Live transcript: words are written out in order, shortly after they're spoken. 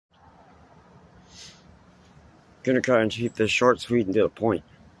Gonna try and keep this short, sweet, and to the point.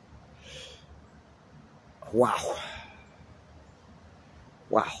 Wow.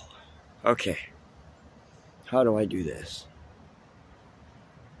 Wow. Okay. How do I do this?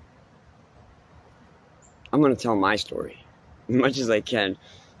 I'm gonna tell my story as much as I can.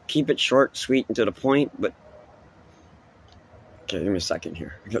 Keep it short, sweet, and to the point, but... Okay, give me a second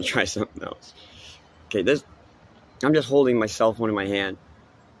here. I'm gonna try something else. Okay, I'm just holding my cell phone in my hand.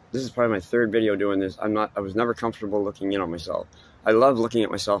 This is probably my third video doing this. I was never comfortable looking in on myself. I love looking at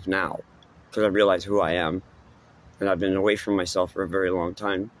myself now because I realize who I am. And I've been away from myself for a very long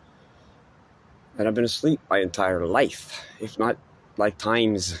time. And I've been asleep my entire life, if not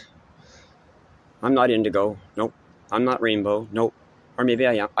lifetimes. I'm not indigo. Nope. I'm not rainbow. Nope. Or maybe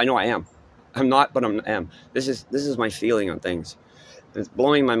I am. I know I am. I'm not, but I am. This is my feeling on things. It's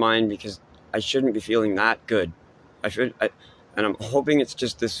blowing my mind because I shouldn't be feeling that good. And I'm hoping it's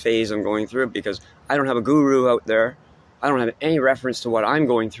just this phase I'm going through because I don't have a guru out there. I don't have any reference to what I'm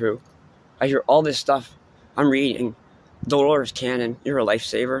going through. I hear all this stuff I'm reading. Dolores Cannon, you're a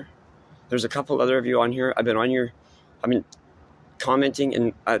lifesaver. There's a couple other of you on here. I've been commenting,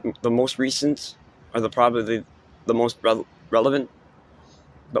 and the most recent are probably the most relevant.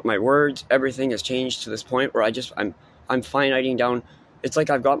 But my words, everything has changed to this point where I'm finiting down. It's like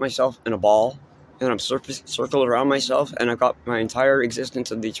I've got myself in a ball, and I'm circled around myself, and I've got my entire existence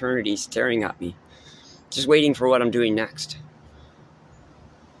of the eternity staring at me, just waiting for what I'm doing next.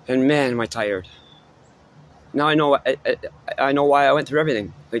 And man, am I tired. Now I know why I went through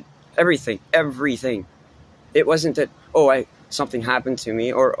everything. Like everything. It wasn't that, oh, something happened to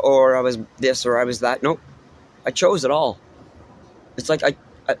me, or I was this, or I was that. Nope. I chose it all. It's like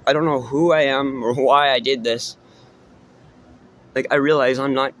I don't know who I am or why I did this. Like, I realize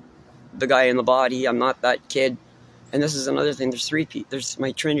I'm not the guy in the body. I'm not that kid. And this is another thing. There's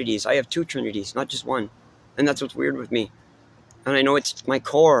my trinities. I have two trinities, not just one. And that's what's weird with me. And I know it's my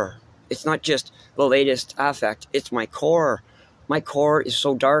core. It's not just the latest affect. It's my core. My core is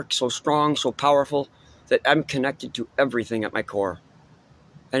so dark, so strong, so powerful that I'm connected to everything at my core.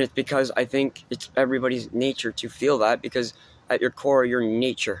 And it's because I think it's everybody's nature to feel that, because at your core, you're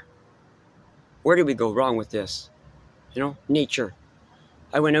nature. Where did we go wrong with this? You know, nature.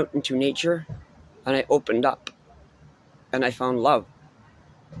 I went out into nature and I opened up and I found love.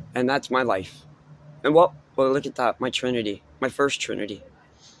 And that's my life. And well, look at that, my trinity, my first trinity.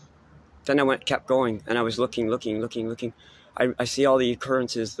 Then I kept going, and I was looking. I see all the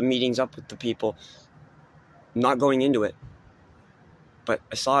occurrences, the meetings up with the people. I'm not going into it. But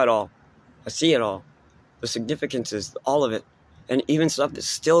I saw it all. I see it all. The significances, all of it. And even stuff that's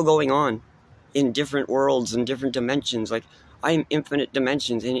still going on in different worlds and different dimensions. Like, I am infinite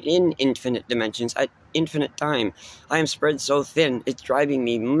dimensions, and in infinite dimensions, at infinite time. I am spread so thin, it's driving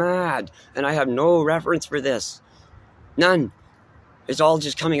me mad. And I have no reference for this. None. It's all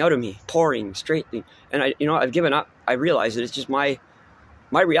just coming out of me, pouring straightly. And I've given up. I realize that it's just my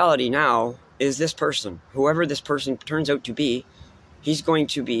reality now is this person. Whoever this person turns out to be, he's going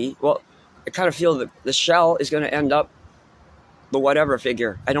to be, well, I kind of feel that the shell is going to end up the whatever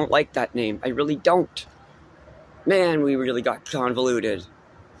figure. I don't like that name. I really don't. Man, we really got convoluted.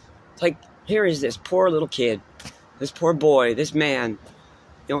 It's like, here is this poor little kid, this poor boy, this man.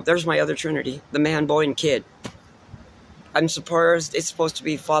 There's my other trinity, the man, boy, and kid. I'm surprised it's supposed to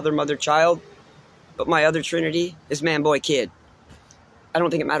be father, mother, child, but my other trinity is man, boy, kid. I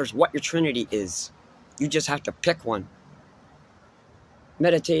don't think it matters what your trinity is. You just have to pick one.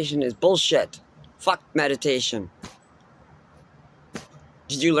 Meditation is bullshit. Fuck meditation.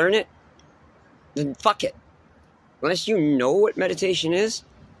 Did you learn it? Then fuck it. Unless you know what meditation is,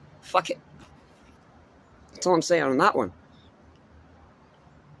 fuck it. That's all I'm saying on that one.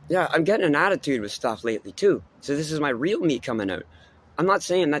 Yeah, I'm getting an attitude with stuff lately, too. So this is my real me coming out. I'm not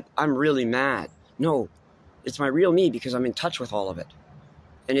saying that I'm really mad. No, it's my real me because I'm in touch with all of it.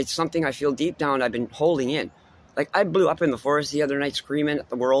 And it's something I feel deep down I've been holding in. Like, I blew up in the forest the other night screaming at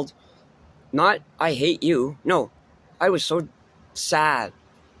the world. Not, I hate you. No, I was so sad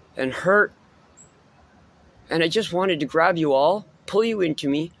and hurt. And I just wanted to grab you all, pull you into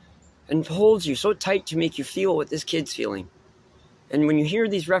me, and hold you so tight to make you feel what this kid's feeling. And when you hear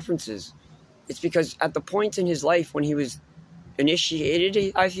these references, it's because at the point in his life when he was initiated,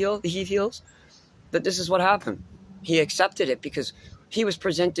 he feels that this is what happened. He accepted it because he was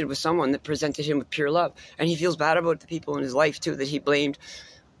presented with someone that presented him with pure love. And he feels bad about the people in his life, too, that he blamed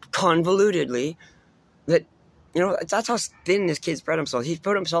convolutedly. That, that's how thin this kid spread himself. He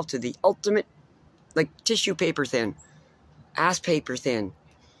put himself to the ultimate, like, tissue paper thin. Ass paper thin.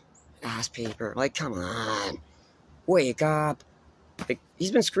 Ass paper. Like, come on. Wake up. Like,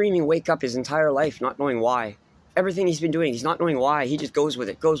 he's been screaming wake up his entire life, not knowing why. everything he's been doing. He's not knowing why. He just goes with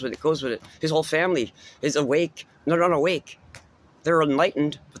it, goes with it, goes with it. His whole family is awake. They're not awake. They're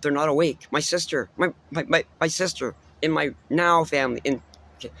enlightened, but they're not awake. My sister, my sister in my now family.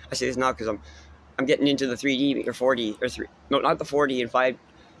 Okay, I say this now because I'm getting into the 3D or 4D or 3. No, not the 4D and 5.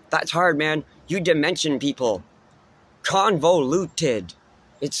 That's hard, man. You dimension people. Convoluted.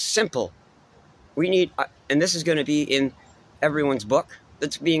 It's simple. We need, and this is going to be in everyone's book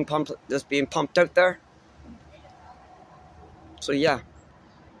that's being pumped out there. So yeah,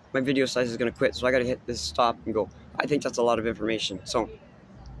 my video size is going to quit, so I got to hit this stop and go. I think that's a lot of information. So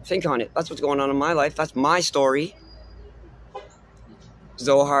think on it. That's what's going on in my life. That's my story.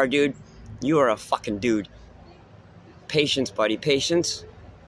 Zohar, dude, you are a fucking dude. Patience, buddy. Patience.